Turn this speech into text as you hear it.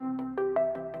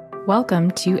Welcome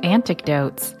to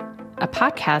Anecdotes, a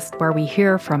podcast where we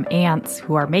hear from aunts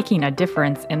who are making a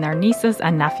difference in their nieces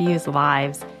and nephews'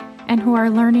 lives and who are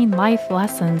learning life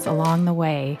lessons along the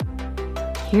way.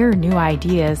 Hear new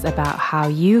ideas about how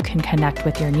you can connect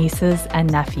with your nieces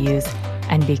and nephews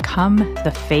and become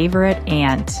the favorite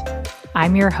aunt.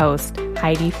 I'm your host,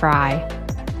 Heidi Fry.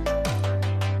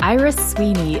 Iris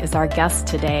Swinea is our guest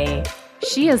today.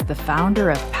 She is the founder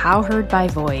of PowHeard by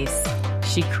Voice.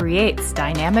 She creates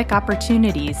dynamic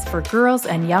opportunities for girls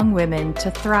and young women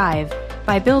to thrive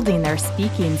by building their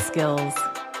speaking skills.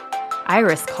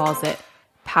 Iris calls it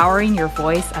powering your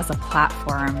voice as a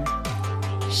platform.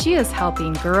 She is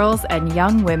helping girls and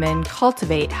young women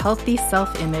cultivate healthy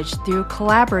self-image through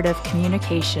collaborative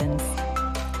communications.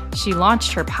 She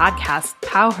launched her podcast,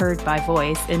 PowHeard by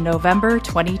Voice, in November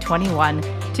 2021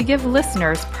 to give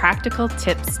listeners practical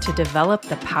tips to develop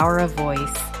the power of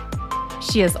voice.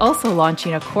 She is also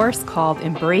launching a course called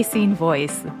Embracing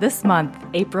Voice this month,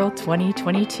 April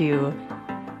 2022.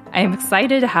 I am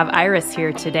excited to have Iris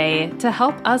here today to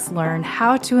help us learn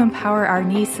how to empower our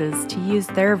nieces to use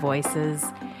their voices.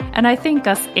 And I think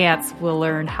us aunts will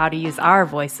learn how to use our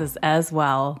voices as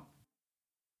well.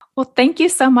 Well, thank you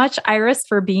so much, Iris,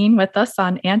 for being with us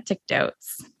on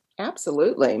Anecdotes.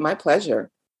 Absolutely. My pleasure.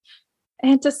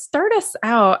 And to start us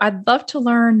out, I'd love to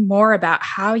learn more about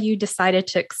how you decided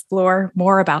to explore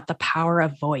more about the power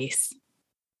of voice.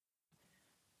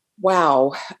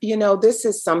 Wow. This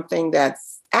is something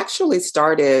that's actually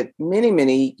started many,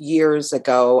 many years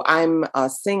ago. I'm a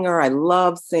singer. I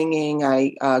love singing.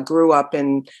 I grew up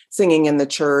in singing in the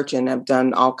church and have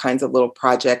done all kinds of little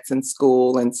projects in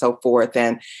school and so forth.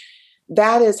 And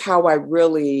that is how I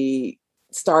really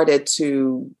started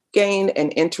to gain an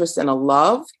interest and a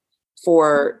love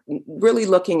for really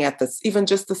looking at this, even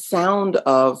just the sound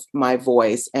of my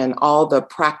voice and all the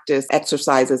practice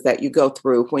exercises that you go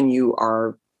through when you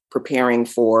are preparing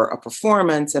for a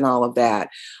performance and all of that.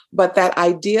 But that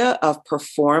idea of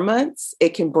performance,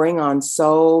 it can bring on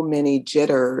so many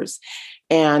jitters.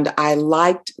 And I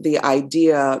liked the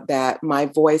idea that my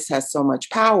voice has so much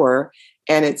power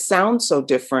and it sounds so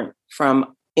different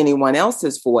from anyone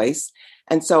else's voice.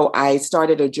 And so I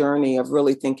started a journey of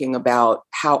really thinking about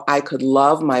how I could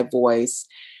love my voice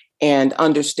and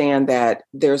understand that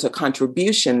there's a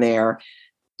contribution there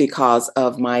because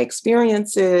of my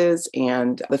experiences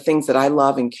and the things that I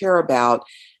love and care about.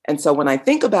 And so when I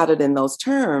think about it in those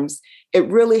terms, it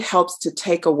really helps to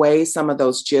take away some of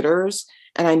those jitters.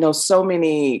 And I know so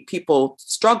many people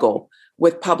struggle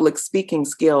with public speaking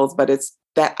skills, but it's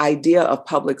that idea of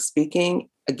public speaking.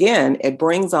 Again, it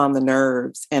brings on the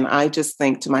nerves. And I just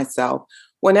think to myself,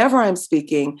 whenever I'm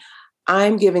speaking,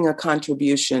 I'm giving a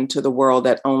contribution to the world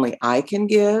that only I can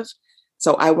give.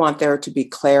 So I want there to be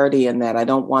clarity in that. I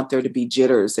don't want there to be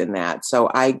jitters in that. So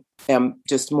I am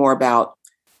just more about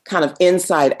kind of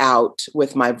inside out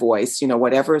with my voice,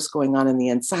 whatever is going on in the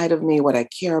inside of me, what I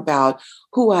care about,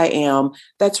 who I am.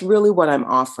 That's really what I'm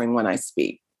offering when I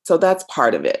speak. So that's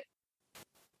part of it.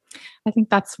 I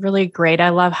think that's really great. I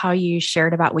love how you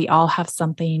shared about we all have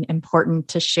something important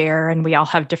to share and we all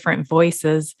have different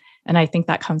voices. And I think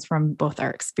that comes from both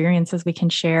our experiences we can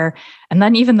share and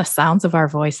then even the sounds of our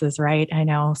voices, right? I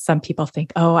know some people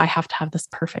think, oh, I have to have this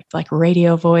perfect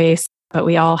radio voice, but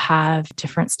we all have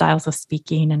different styles of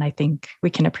speaking. And I think we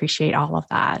can appreciate all of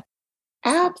that.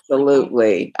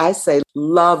 Absolutely. I say,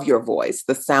 love your voice,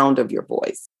 the sound of your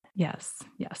voice. Yes.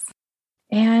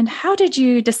 And how did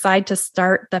you decide to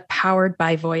start the Powered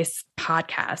by Voice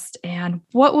podcast? And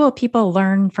what will people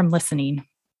learn from listening?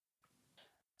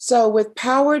 So with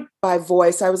Powered by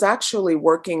Voice, I was actually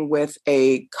working with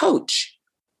a coach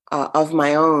of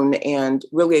my own and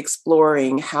really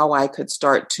exploring how I could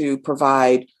start to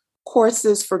provide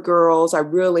courses for girls. I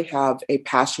really have a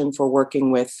passion for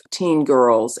working with teen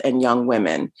girls and young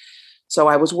women. So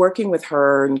I was working with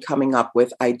her and coming up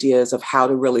with ideas of how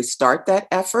to really start that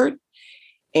effort.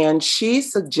 And she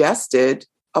suggested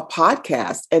a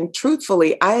podcast. And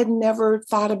truthfully, I had never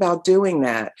thought about doing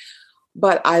that,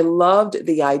 but I loved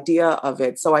the idea of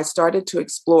it. So I started to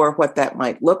explore what that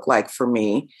might look like for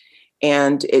me.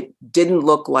 And it didn't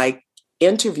look like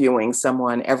interviewing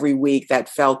someone every week. That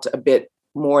felt a bit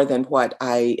more than what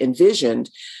I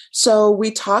envisioned. So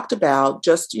we talked about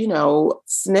just,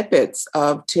 snippets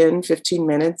of 10, 15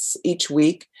 minutes each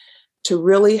week to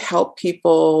really help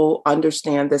people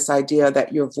understand this idea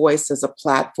that your voice is a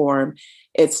platform.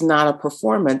 It's not a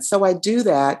performance. So I do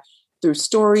that through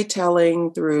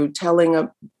storytelling, through telling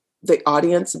the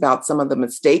audience about some of the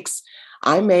mistakes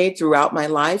I made throughout my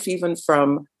life, even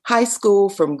from high school,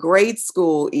 from grade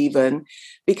school even,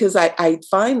 because I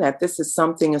find that this is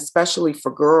something, especially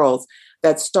for girls,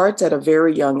 that starts at a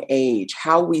very young age,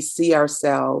 how we see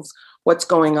ourselves, what's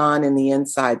going on in the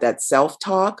inside, that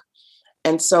self-talk.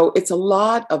 And so it's a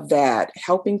lot of that,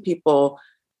 helping people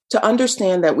to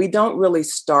understand that we don't really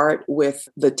start with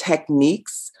the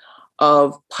techniques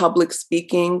of public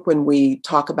speaking when we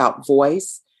talk about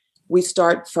voice. We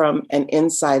start from an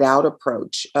inside out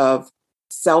approach of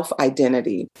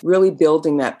self-identity, really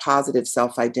building that positive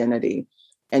self-identity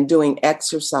and doing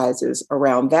exercises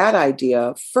around that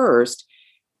idea first,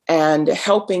 and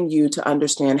helping you to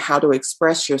understand how to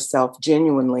express yourself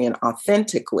genuinely and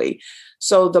authentically.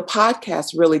 So the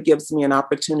podcast really gives me an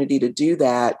opportunity to do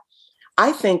that,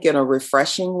 I think, in a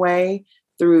refreshing way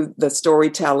through the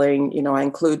storytelling. I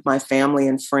include my family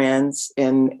and friends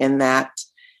in that.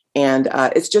 And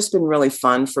it's just been really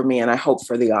fun for me. And I hope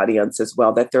for the audience as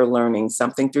well, that they're learning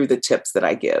something through the tips that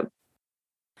I give.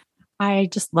 I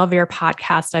just love your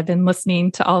podcast. I've been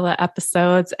listening to all the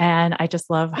episodes, and I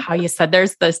just love how you said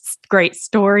there's this great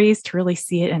stories to really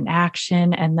see it in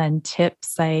action, and then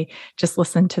tips. I just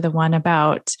listened to the one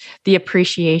about the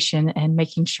appreciation and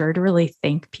making sure to really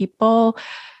thank people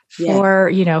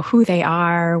for, who they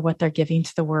are, what they're giving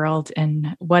to the world,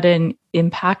 and what an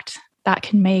impact that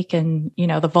can make, and,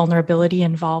 the vulnerability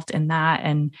involved in that.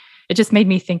 And it just made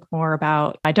me think more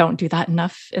about, I don't do that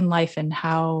enough in life, and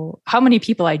how many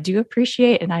people I do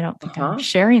appreciate. And I don't think I'm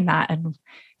sharing that, and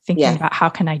thinking about how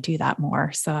can I do that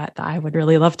more. So I would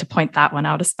really love to point that one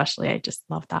out, especially. I just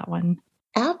love that one.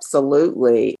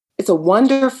 Absolutely. It's a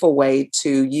wonderful way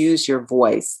to use your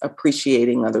voice,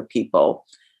 appreciating other people.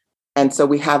 And so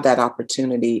we have that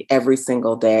opportunity every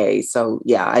single day. So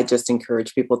I just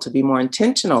encourage people to be more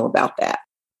intentional about that.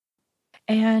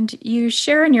 And you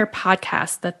share in your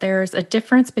podcast that there's a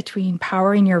difference between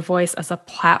powering your voice as a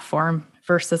platform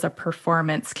versus a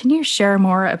performance. Can you share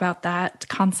more about that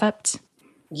concept?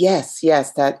 Yes,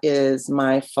 that is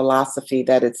my philosophy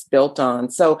that it's built on.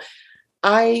 So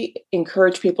I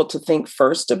encourage people to think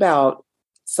first about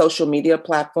social media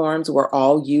platforms. We're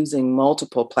all using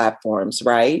multiple platforms,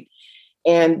 right?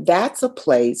 And that's a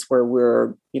place where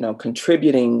we're,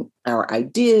 contributing our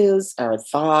ideas, our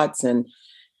thoughts, and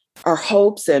our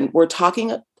hopes. And we're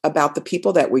talking about the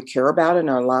people that we care about in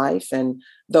our life, and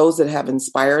those that have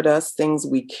inspired us, things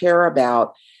we care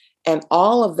about. And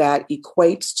all of that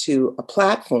equates to a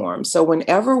platform. So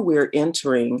whenever we're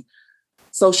entering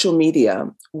social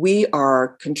media, we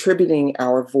are contributing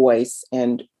our voice,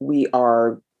 and we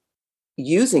are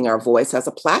using our voice as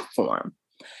a platform.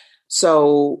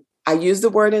 So I use the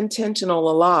word intentional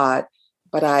a lot,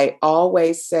 but I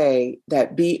always say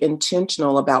that be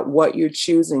intentional about what you're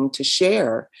choosing to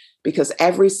share, because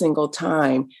every single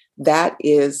time that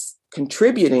is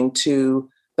contributing to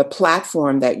the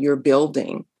platform that you're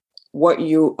building, what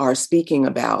you are speaking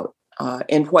about,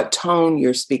 and what tone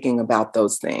you're speaking about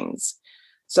those things.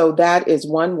 So that is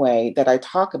one way that I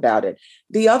talk about it.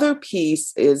 The other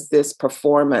piece is this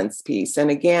performance piece. And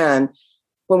again,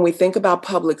 when we think about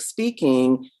public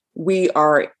speaking, we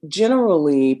are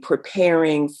generally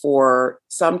preparing for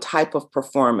some type of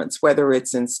performance, whether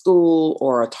it's in school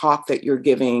or a talk that you're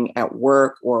giving at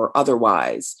work or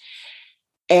otherwise.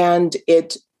 And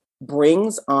it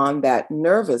brings on that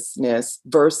nervousness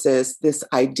versus this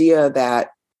idea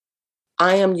that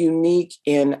I am unique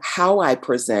in how I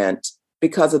present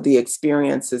because of the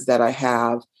experiences that I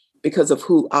have, because of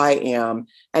who I am.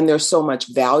 And there's so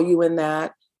much value in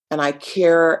that. And I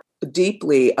care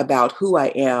deeply about who I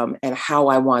am and how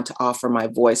I want to offer my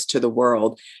voice to the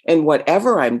world in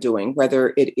whatever I'm doing,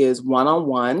 whether it is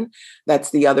one-on-one. That's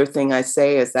the other thing I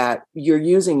say, is that you're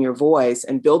using your voice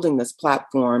and building this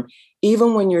platform,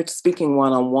 even when you're speaking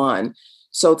one-on-one.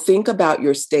 So think about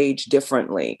your stage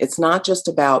differently. It's not just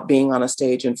about being on a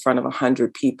stage in front of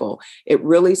 100 people. It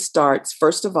really starts,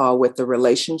 first of all, with the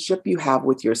relationship you have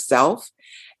with yourself,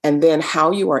 and then how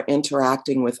you are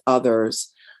interacting with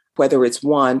others, whether it's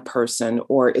one person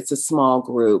or it's a small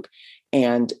group.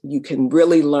 And you can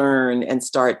really learn and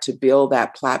start to build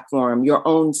that platform, your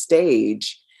own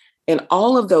stage, in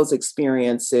all of those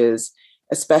experiences,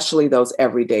 especially those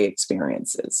everyday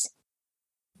experiences.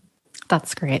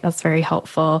 That's great. That's very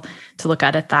helpful to look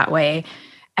at it that way.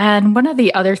 And one of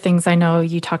the other things I know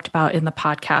you talked about in the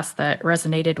podcast that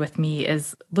resonated with me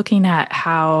is looking at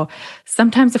how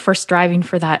sometimes if we're striving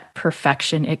for that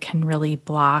perfection, it can really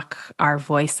block our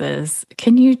voices.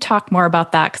 Can you talk more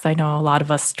about that? Because I know a lot of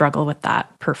us struggle with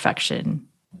that perfection.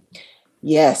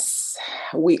 Yes,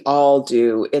 we all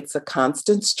do. It's a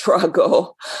constant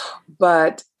struggle.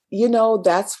 But,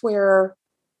 that's where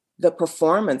the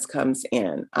performance comes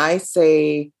in. I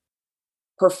say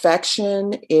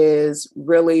perfection is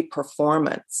really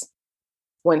performance.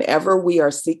 Whenever we are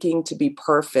seeking to be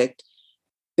perfect,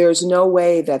 there's no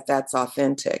way that that's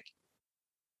authentic.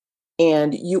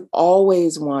 And you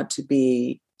always want to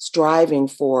be striving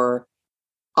for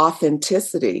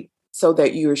authenticity so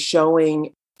that you're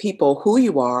showing people who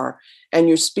you are and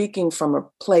you're speaking from a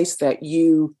place that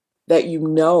you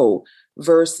know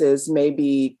versus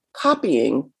maybe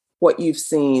copying what you've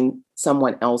seen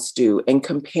someone else do and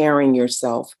comparing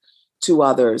yourself to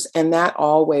others. And that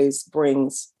always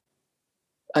brings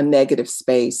a negative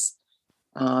space.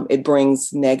 It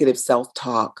brings negative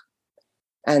self-talk.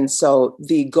 And so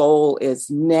the goal is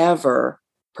never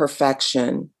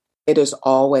perfection. It is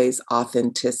always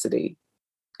authenticity.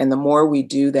 And the more we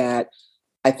do that,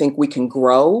 I think we can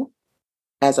grow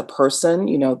as a person,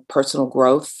 personal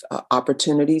growth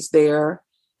opportunities there.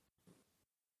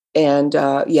 And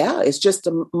it's just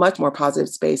a much more positive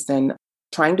space than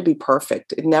trying to be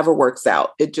perfect. It never works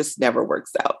out. It just never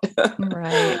works out.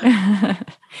 Right.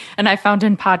 And I found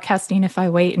in podcasting, if I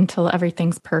wait until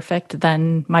everything's perfect,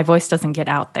 then my voice doesn't get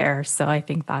out there. So I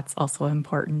think that's also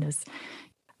important, is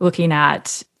looking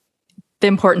at the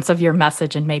importance of your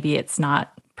message. And maybe it's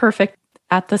not perfect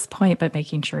at this point, but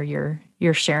making sure you're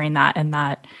sharing that, and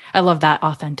that I love that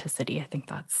authenticity. I think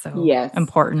that's so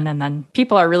important. And then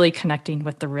people are really connecting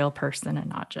with the real person and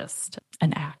not just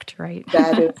an act, right?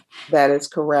 That is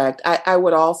correct. I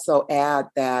would also add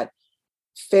that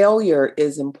failure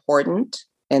is important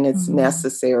and it's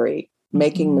necessary.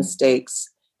 Making mistakes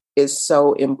is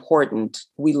so important.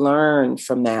 We learn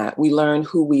from that. We learn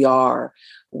who we are.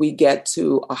 We get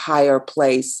to a higher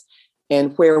place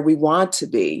and where we want to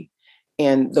be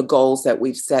and the goals that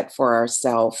we've set for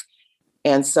ourselves.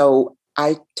 And so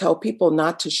I tell people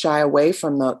not to shy away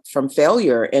from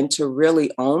failure and to really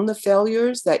own the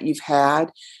failures that you've had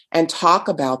and talk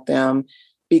about them,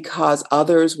 because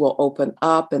others will open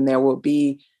up and there will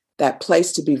be that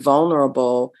place to be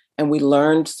vulnerable. And we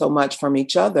learned so much from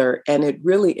each other. And it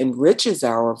really enriches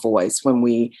our voice when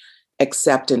we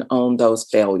accept and own those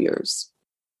failures.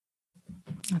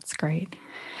 That's great.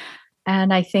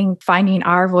 And I think finding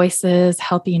our voices,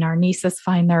 helping our nieces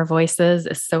find their voices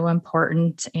is so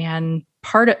important. And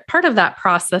part of that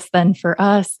process then for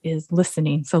us is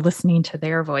listening. So listening to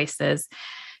their voices.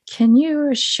 Can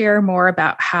you share more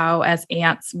about how, as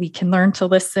aunts, we can learn to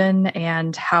listen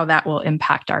and how that will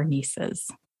impact our nieces?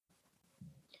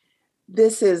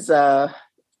 This is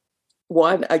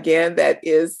one, again, that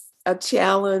is a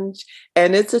challenge.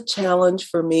 And it's a challenge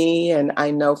for me. And I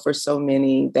know for so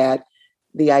many that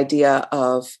the idea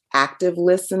of active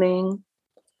listening,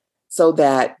 so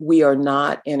that we are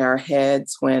not in our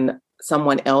heads when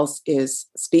someone else is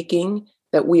speaking,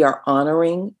 that we are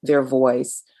honoring their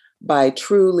voice by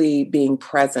truly being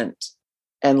present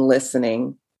and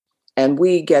listening. And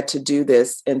we get to do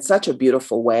this in such a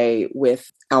beautiful way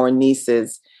with our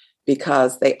nieces,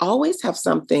 because they always have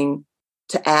something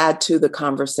to add to the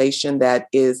conversation that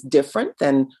is different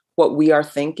than what we are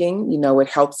thinking. It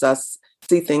helps us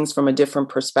see things from a different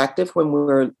perspective when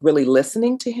we're really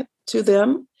listening to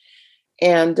them.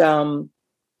 And,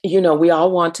 we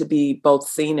all want to be both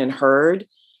seen and heard.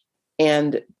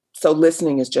 And so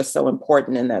listening is just so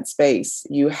important in that space.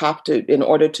 You have to, in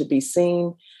order to be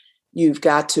seen, you've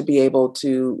got to be able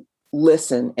to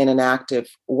listen in an active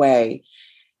way.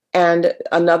 And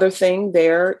another thing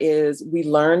there is we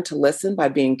learn to listen by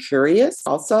being curious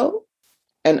also,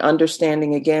 and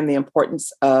understanding, again, the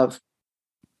importance of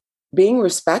being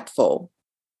respectful,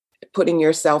 putting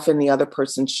yourself in the other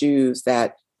person's shoes,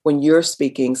 that when you're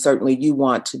speaking, certainly you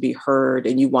want to be heard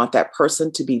and you want that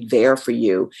person to be there for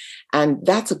you. And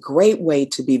that's a great way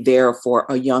to be there for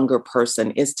a younger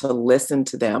person, is to listen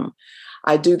to them.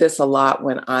 I do this a lot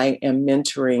when I am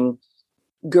mentoring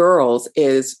girls.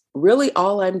 Is really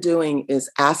all I'm doing is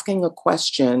asking a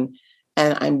question,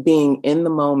 and I'm being in the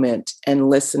moment and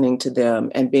listening to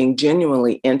them and being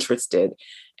genuinely interested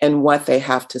in what they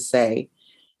have to say.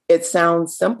 It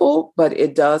sounds simple, but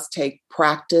it does take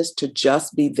practice to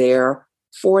just be there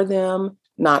for them,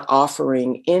 not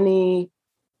offering any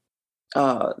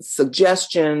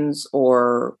suggestions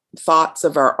or thoughts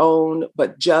of our own,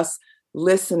 but just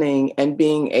listening and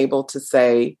being able to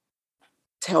say,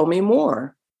 tell me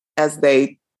more, as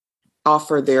they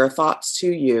offer their thoughts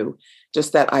to you.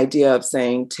 Just that idea of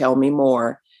saying, tell me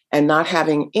more, and not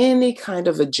having any kind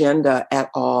of agenda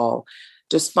at all.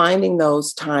 Just finding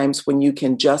those times when you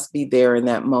can just be there in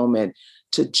that moment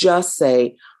to just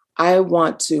say, I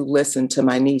want to listen to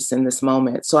my niece in this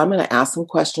moment. So I'm going to ask some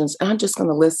questions, and I'm just going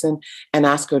to listen and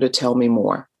ask her to tell me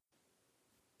more.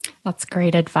 That's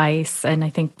great advice. And I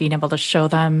think being able to show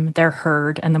them they're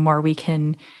heard, and the more we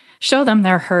can show them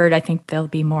they're heard, I think they'll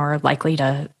be more likely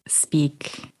to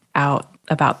speak out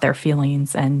about their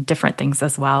feelings and different things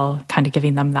as well, kind of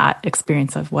giving them that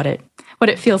experience of what it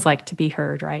feels like to be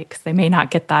heard, right? Because they may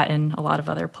not get that in a lot of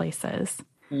other places.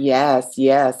 Yes,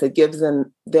 yes. It gives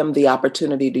them the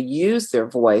opportunity to use their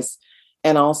voice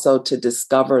and also to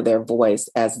discover their voice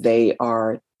as they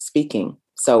are speaking.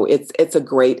 So it's a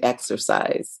great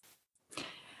exercise.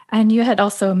 And you had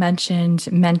also mentioned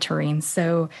mentoring.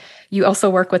 So you also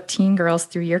work with teen girls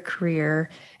through your career.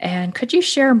 And could you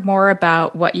share more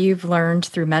about what you've learned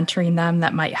through mentoring them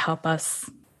that might help us,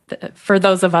 for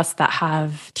those of us that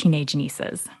have teenage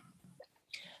nieces?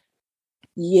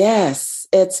 Yes,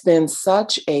 it's been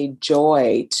such a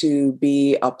joy to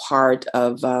be a part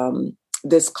of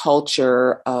this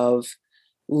culture of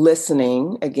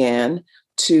listening again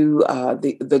to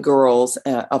the girls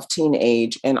of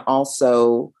teenage, and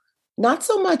also not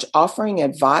so much offering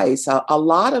advice. A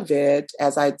lot of it,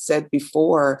 as I said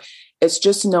before, it's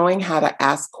just knowing how to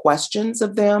ask questions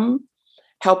of them,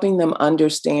 helping them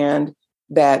understand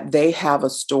that they have a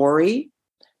story,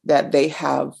 that they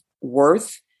have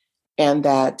worth, and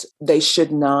that they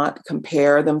should not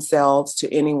compare themselves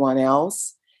to anyone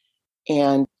else.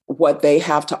 And what they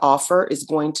have to offer is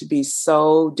going to be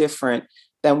so different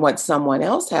than what someone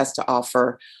else has to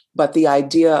offer. But the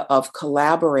idea of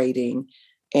collaborating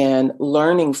and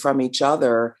learning from each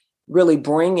other, really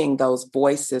bringing those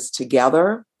voices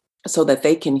together so that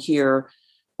they can hear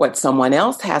what someone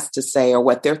else has to say or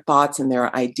what their thoughts and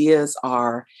their ideas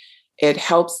are, it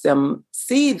helps them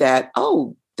see that,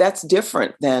 oh, that's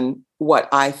different than what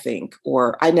I think,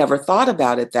 or I never thought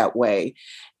about it that way.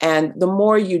 And the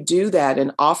more you do that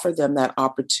and offer them that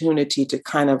opportunity to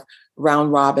kind of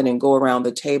round robin and go around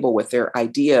the table with their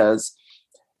ideas,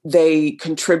 they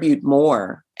contribute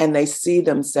more and they see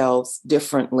themselves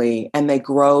differently and they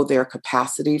grow their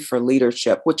capacity for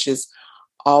leadership, which is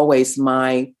always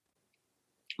my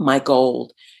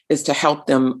goal, is to help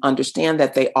them understand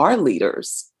that they are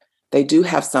leaders. They do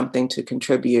have something to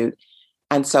contribute.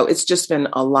 And so it's just been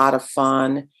a lot of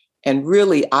fun. And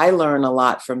really, I learn a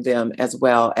lot from them as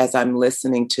well as I'm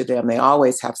listening to them. They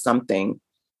always have something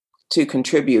to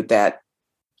contribute that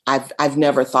I've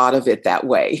never thought of it that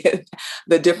way.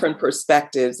 The different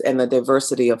perspectives and the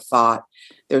diversity of thought.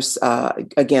 There's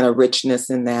again a richness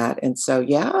in that. And so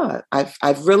yeah,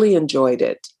 I've really enjoyed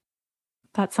it.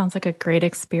 That sounds like a great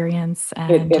experience,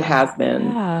 and It has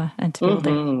been. yeah, and to be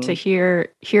able to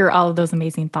hear all of those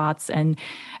amazing thoughts, and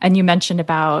you mentioned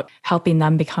about helping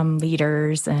them become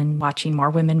leaders and watching more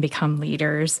women become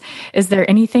leaders. Is there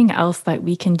anything else that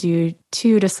we can do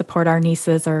to support our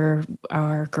nieces or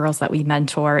our girls that we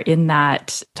mentor in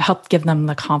that, to help give them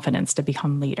the confidence to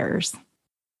become leaders?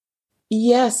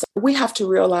 Yes, we have to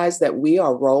realize that we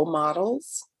are role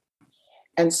models,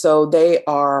 and so they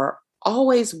are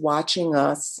always watching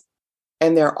us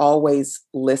and they're always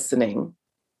listening.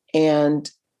 And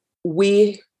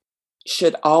we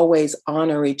should always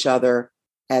honor each other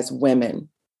as women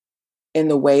in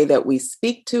the way that we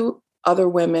speak to other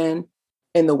women,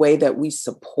 in the way that we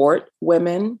support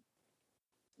women.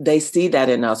 They see that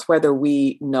in us, whether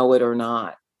we know it or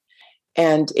not,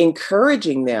 and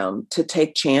encouraging them to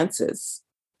take chances.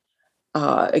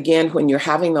 Again, when you're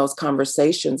having those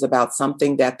conversations about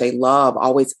something that they love,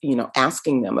 always,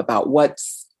 asking them about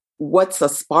what's a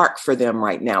spark for them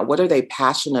right now. What are they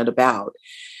passionate about?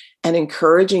 And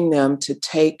encouraging them to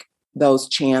take those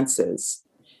chances.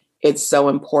 It's so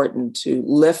important to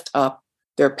lift up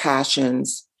their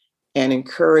passions and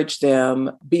encourage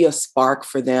them, be a spark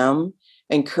for them,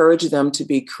 encourage them to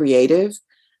be creative.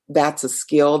 That's a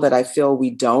skill that I feel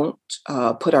we don't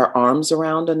put our arms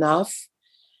around enough.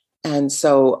 And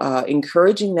so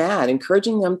encouraging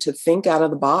them to think out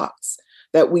of the box,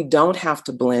 that we don't have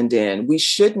to blend in. We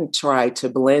shouldn't try to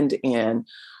blend in,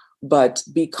 but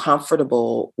be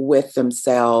comfortable with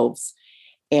themselves.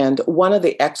 And one of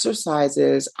the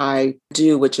exercises I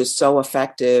do, which is so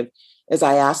effective, is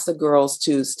I ask the girls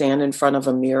to stand in front of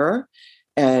a mirror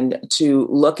and to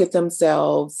look at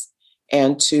themselves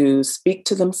and to speak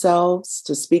to themselves,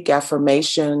 to speak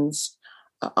affirmations.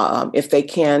 If they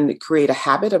can create a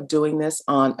habit of doing this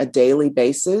on a daily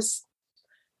basis,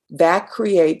 that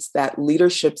creates that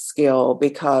leadership skill,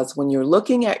 because when you're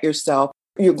looking at yourself,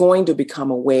 you're going to become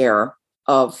aware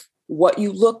of what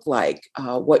you look like,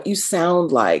 what you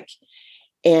sound like,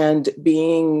 and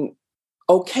being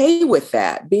okay with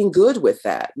that, being good with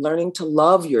that, learning to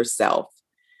love yourself.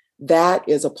 That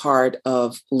is a part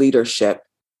of leadership.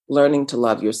 Learning to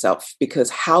love yourself, because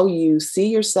how you see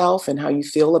yourself and how you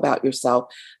feel about yourself,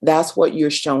 that's what you're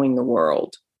showing the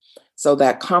world. So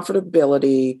that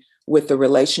comfortability with the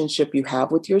relationship you have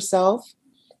with yourself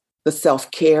the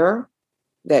self-care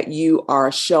that you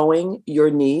are showing your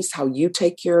niece, how you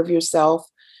take care of yourself,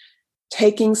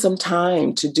 taking some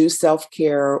time to do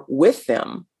self-care with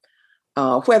them,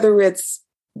 whether it's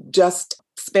just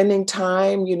spending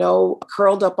time,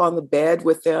 curled up on the bed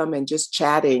with them and just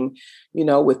chatting,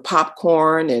 with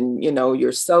popcorn and,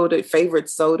 your favorite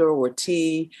soda or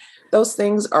tea. Those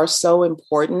things are so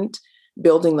important,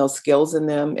 building those skills in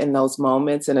them in those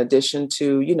moments, in addition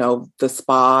to, the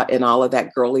spa and all of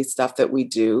that girly stuff that we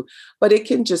do. But it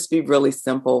can just be really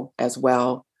simple as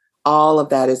well. All of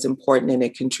that is important, and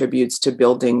it contributes to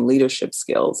building leadership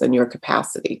skills and your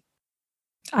capacity.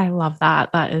 I love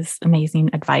that. That is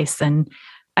amazing advice. And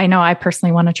I know I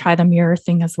personally want to try the mirror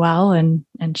thing as well and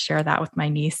share that with my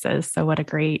nieces. So what a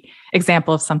great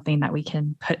example of something that we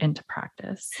can put into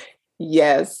practice.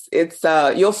 Yes, it's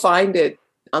you'll find it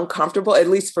uncomfortable. At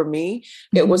least for me,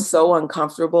 it was so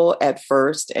uncomfortable at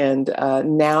first. And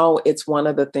now it's one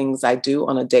of the things I do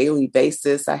on a daily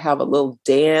basis. I have a little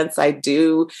dance I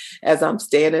do as I'm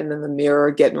standing in the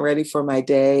mirror, getting ready for my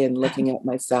day and looking at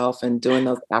myself and doing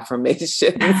those affirmations.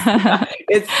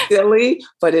 It's silly,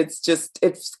 but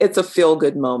it's a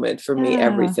feel-good moment for me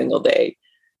every single day.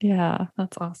 Yeah,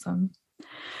 that's awesome.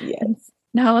 Yes.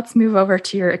 Now let's move over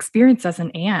to your experience as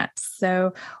an aunt.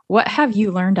 So what have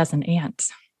you learned as an aunt?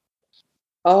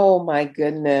 Oh my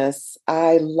goodness.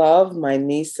 I love my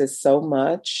nieces so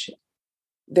much.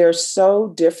 They're so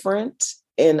different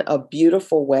in a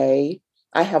beautiful way.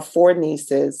 I have 4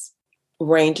 nieces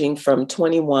ranging from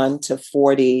 21 to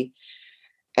 40,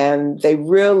 and they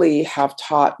really have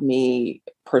taught me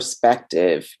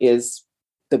perspective is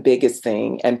the biggest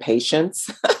thing, and patience,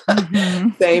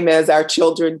 same as our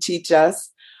children teach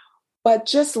us. But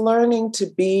just learning to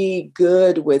be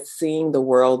good with seeing the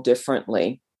world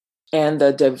differently, and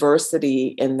the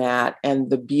diversity in that, and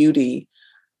the beauty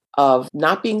of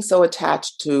not being so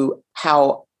attached to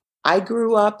how I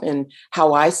grew up and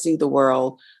how I see the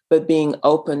world, but being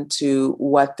open to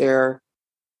what their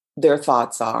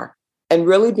thoughts are, and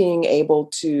really being able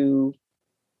to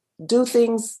do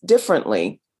things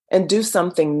differently and do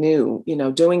something new,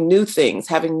 doing new things,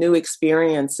 having new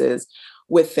experiences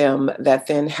with them that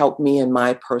then help me in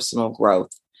my personal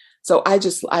growth. So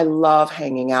I love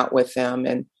hanging out with them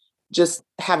and just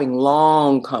having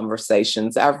long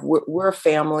conversations. We're a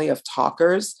family of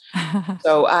talkers.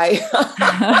 So I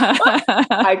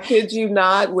kid you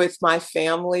not, with my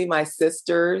family, my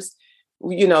sisters,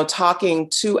 talking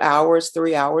 2 hours,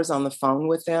 3 hours on the phone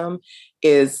with them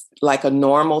is like a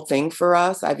normal thing for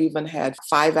us. I've even had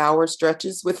 5-hour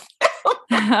stretches with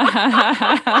them.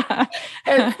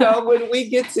 And so when we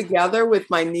get together with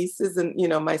my nieces and,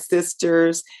 my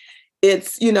sisters,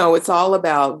 it's all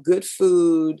about good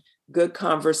food, good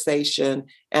conversation,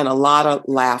 and a lot of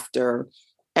laughter.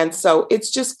 And so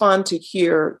it's just fun to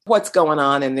hear what's going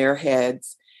on in their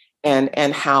heads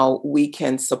and how we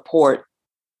can support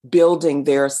building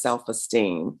their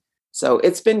self-esteem. So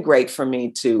it's been great for me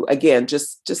to, again,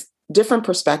 just different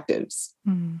perspectives.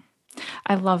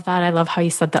 I love that. I love how you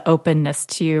said the openness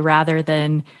to, rather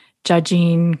than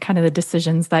judging kind of the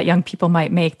decisions that young people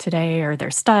might make today or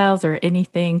their styles or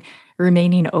anything,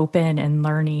 remaining open and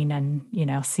learning and,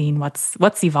 seeing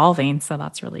what's evolving. So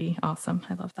that's really awesome.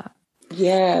 I love that.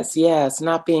 Yes.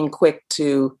 Not being quick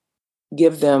to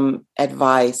give them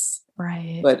advice,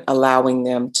 right, but allowing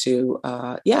them to,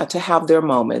 to have their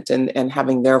moment and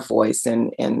having their voice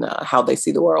and how they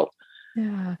see the world.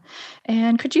 Yeah.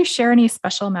 And could you share any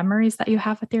special memories that you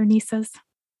have with your nieces?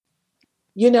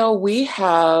 We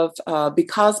have,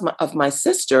 because of my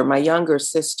sister, my younger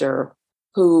sister,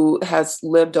 who has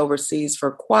lived overseas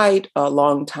for quite a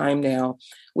long time now,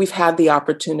 we've had the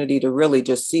opportunity to really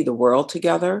just see the world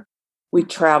together. We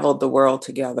traveled the world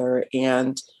together.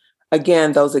 And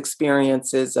again, those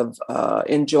experiences of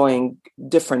enjoying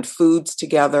different foods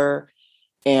together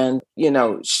and,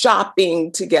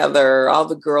 shopping together, all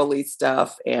the girly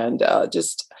stuff, and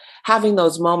just having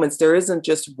those moments. There isn't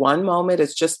just one moment.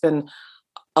 It's just been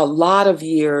a lot of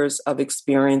years of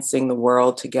experiencing the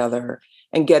world together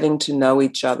and getting to know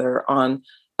each other on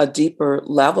a deeper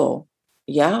level.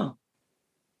 Yeah.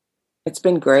 It's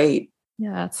been great.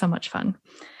 Yeah, it's so much fun.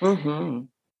 Mm-hmm.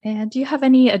 And do you have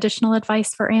any additional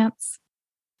advice for aunts?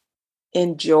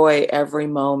 Enjoy every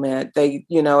moment. They,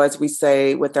 as we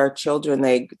say with our children,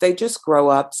 they just grow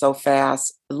up so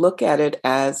fast. Look at it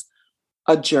as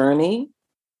a journey.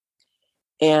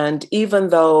 And even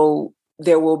though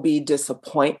there will be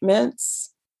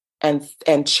disappointments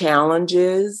and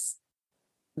challenges,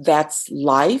 that's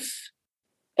life.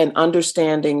 And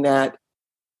understanding that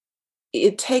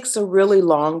it takes a really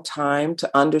long time to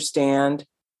understand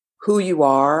who you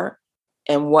are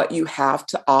and what you have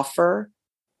to offer.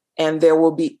 And there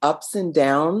will be ups and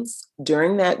downs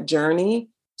during that journey.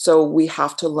 So we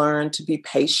have to learn to be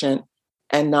patient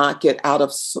and not get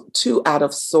too out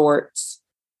of sorts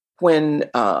when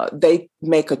they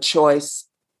make a choice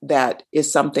that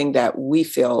is something that we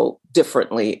feel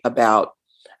differently about.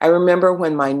 I remember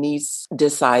when my niece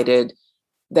decided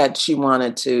that she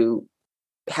wanted to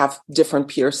have different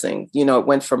piercings. It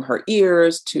went from her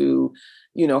ears to,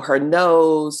 her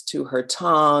nose to her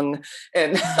tongue.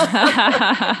 And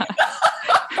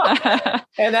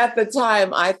and at the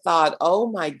time I thought,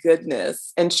 oh my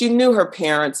goodness. And she knew her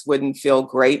parents wouldn't feel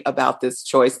great about this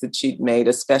choice that she'd made,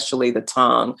 especially the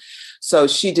tongue. So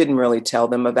she didn't really tell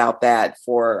them about that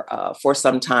for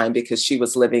some time because she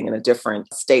was living in a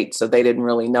different state. So they didn't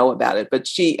really know about it. But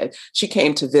she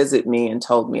came to visit me and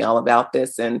told me all about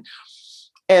this. And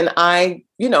I,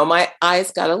 my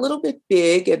eyes got a little bit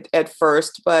big at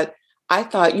first, but I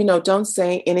thought, don't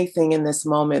say anything in this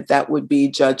moment that would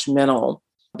be judgmental,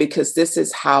 because this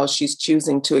is how she's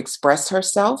choosing to express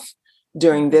herself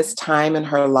during this time in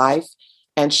her life.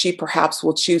 And she perhaps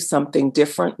will choose something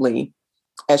differently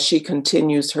as she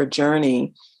continues her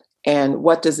journey. And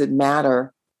what does it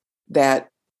matter that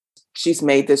she's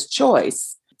made this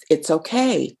choice? It's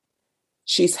okay.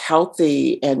 She's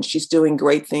healthy and she's doing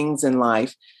great things in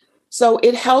life. So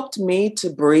it helped me to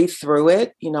breathe through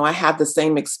it. I had the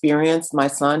same experience. My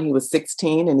son, he was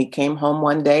 16 and he came home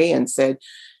one day and said,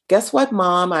 guess what,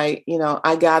 Mom? I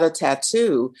got a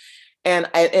tattoo. And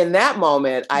in that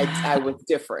moment, I was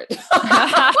different.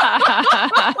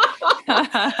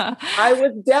 I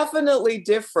was definitely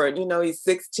different. He's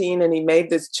 16 and he made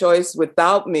this choice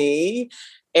without me.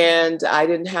 And I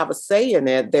didn't have a say in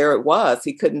it. There it was.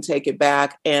 He couldn't take it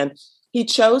back. And he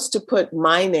chose to put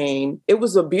my name. It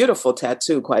was a beautiful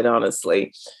tattoo, quite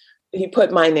honestly. He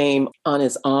put my name on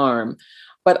his arm,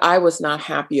 but I was not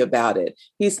happy about it.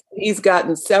 He's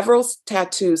gotten several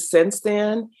tattoos since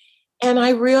then. And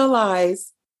I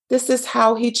realized this is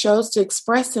how he chose to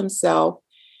express himself.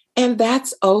 And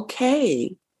that's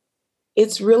okay.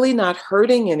 It's really not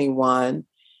hurting anyone.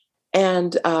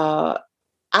 And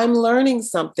I'm learning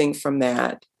something from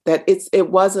that it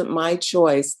wasn't my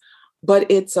choice, but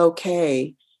it's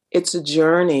okay. It's a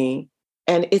journey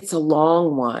and it's a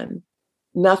long one.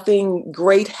 Nothing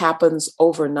great happens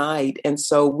overnight. And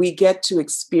so we get to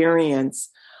experience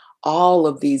all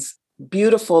of these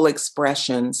beautiful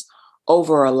expressions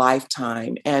over a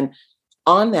lifetime. And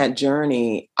on that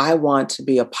journey, I want to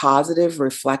be a positive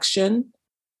reflection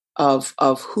of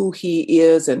who he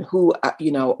is and who,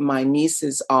 my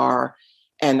nieces are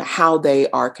and how they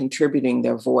are contributing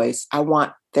their voice. I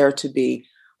want there to be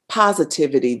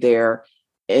positivity there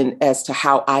as to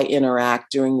how I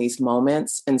interact during these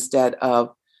moments instead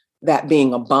of that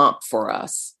being a bump for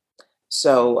us.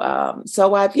 So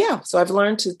I've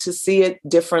learned to see it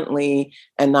differently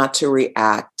and not to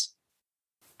react.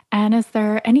 And is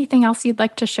there anything else you'd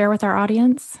like to share with our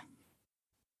audience?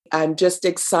 I'm just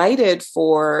excited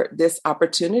for this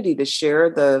opportunity to share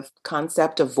the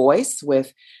concept of voice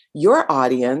with your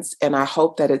audience. And I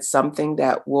hope that it's something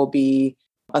that will be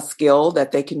a skill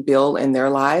that they can build in their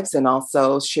lives and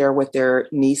also share with their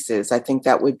nieces. I think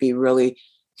that would be really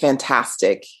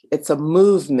fantastic. It's a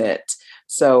movement.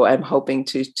 So I'm hoping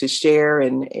to share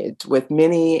it with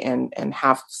many and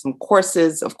have some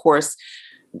courses, of course,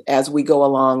 as we go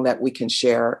along that we can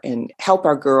share and help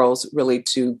our girls really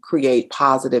to create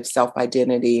positive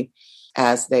self-identity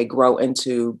as they grow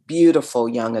into beautiful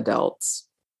young adults.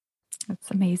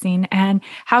 That's amazing. And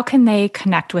how can they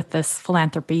connect with this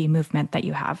philanthropy movement that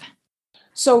you have?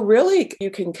 So really,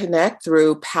 you can connect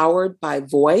through Powered by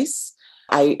Voice.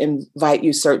 I invite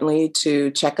you certainly to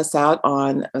check us out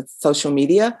on social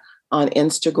media, on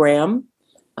Instagram.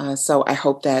 So I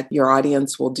hope that your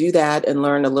audience will do that and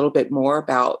learn a little bit more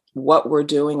about what we're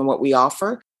doing and what we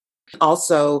offer.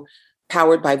 Also,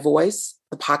 Powered by Voice,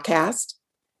 the podcast.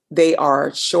 They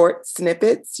are short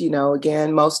snippets.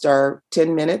 Again, most are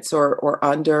 10 minutes or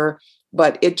under,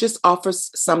 but it just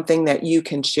offers something that you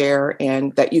can share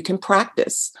and that you can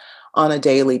practice on a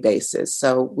daily basis.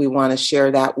 So we want to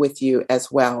share that with you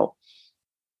as well.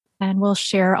 And we'll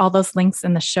share all those links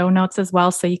in the show notes as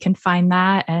well, so you can find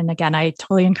that. And again, I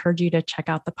totally encourage you to check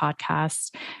out the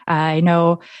podcast. I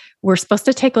know we're supposed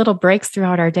to take little breaks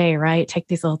throughout our day, right? Take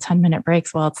these little 10-minute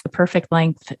breaks. Well, it's the perfect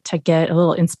length to get a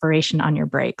little inspiration on your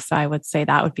break. So I would say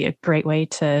that would be a great way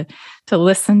to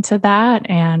listen to that.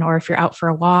 Or if you're out for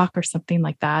a walk or something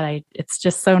like that, it's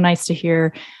just so nice to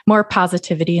hear more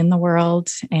positivity in the world.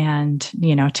 And,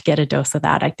 to get a dose of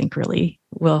that, I think really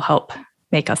will help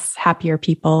make us happier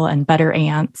people and better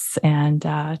aunts, and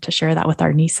to share that with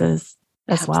our nieces.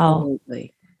 as well.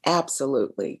 Absolutely.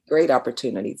 Absolutely. Great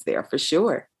opportunities there for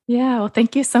sure. Yeah. Well,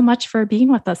 thank you so much for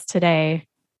being with us today.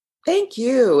 Thank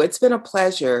you. It's been a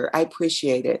pleasure. I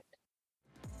appreciate it.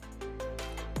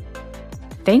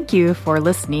 Thank you for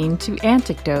listening to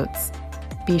Anecdotes.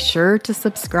 Be sure to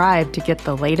subscribe to get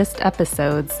the latest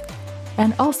episodes,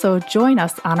 and also join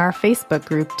us on our Facebook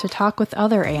group to talk with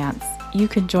other aunts. You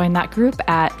can join that group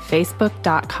at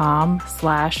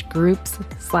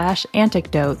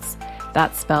facebook.com/groups/anecdotes.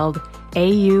 That's spelled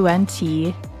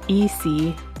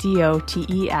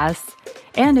AUNTECDOTES.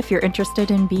 And if you're interested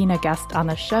in being a guest on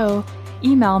the show,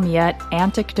 email me at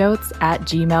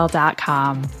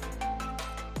anecdotes@gmail.com.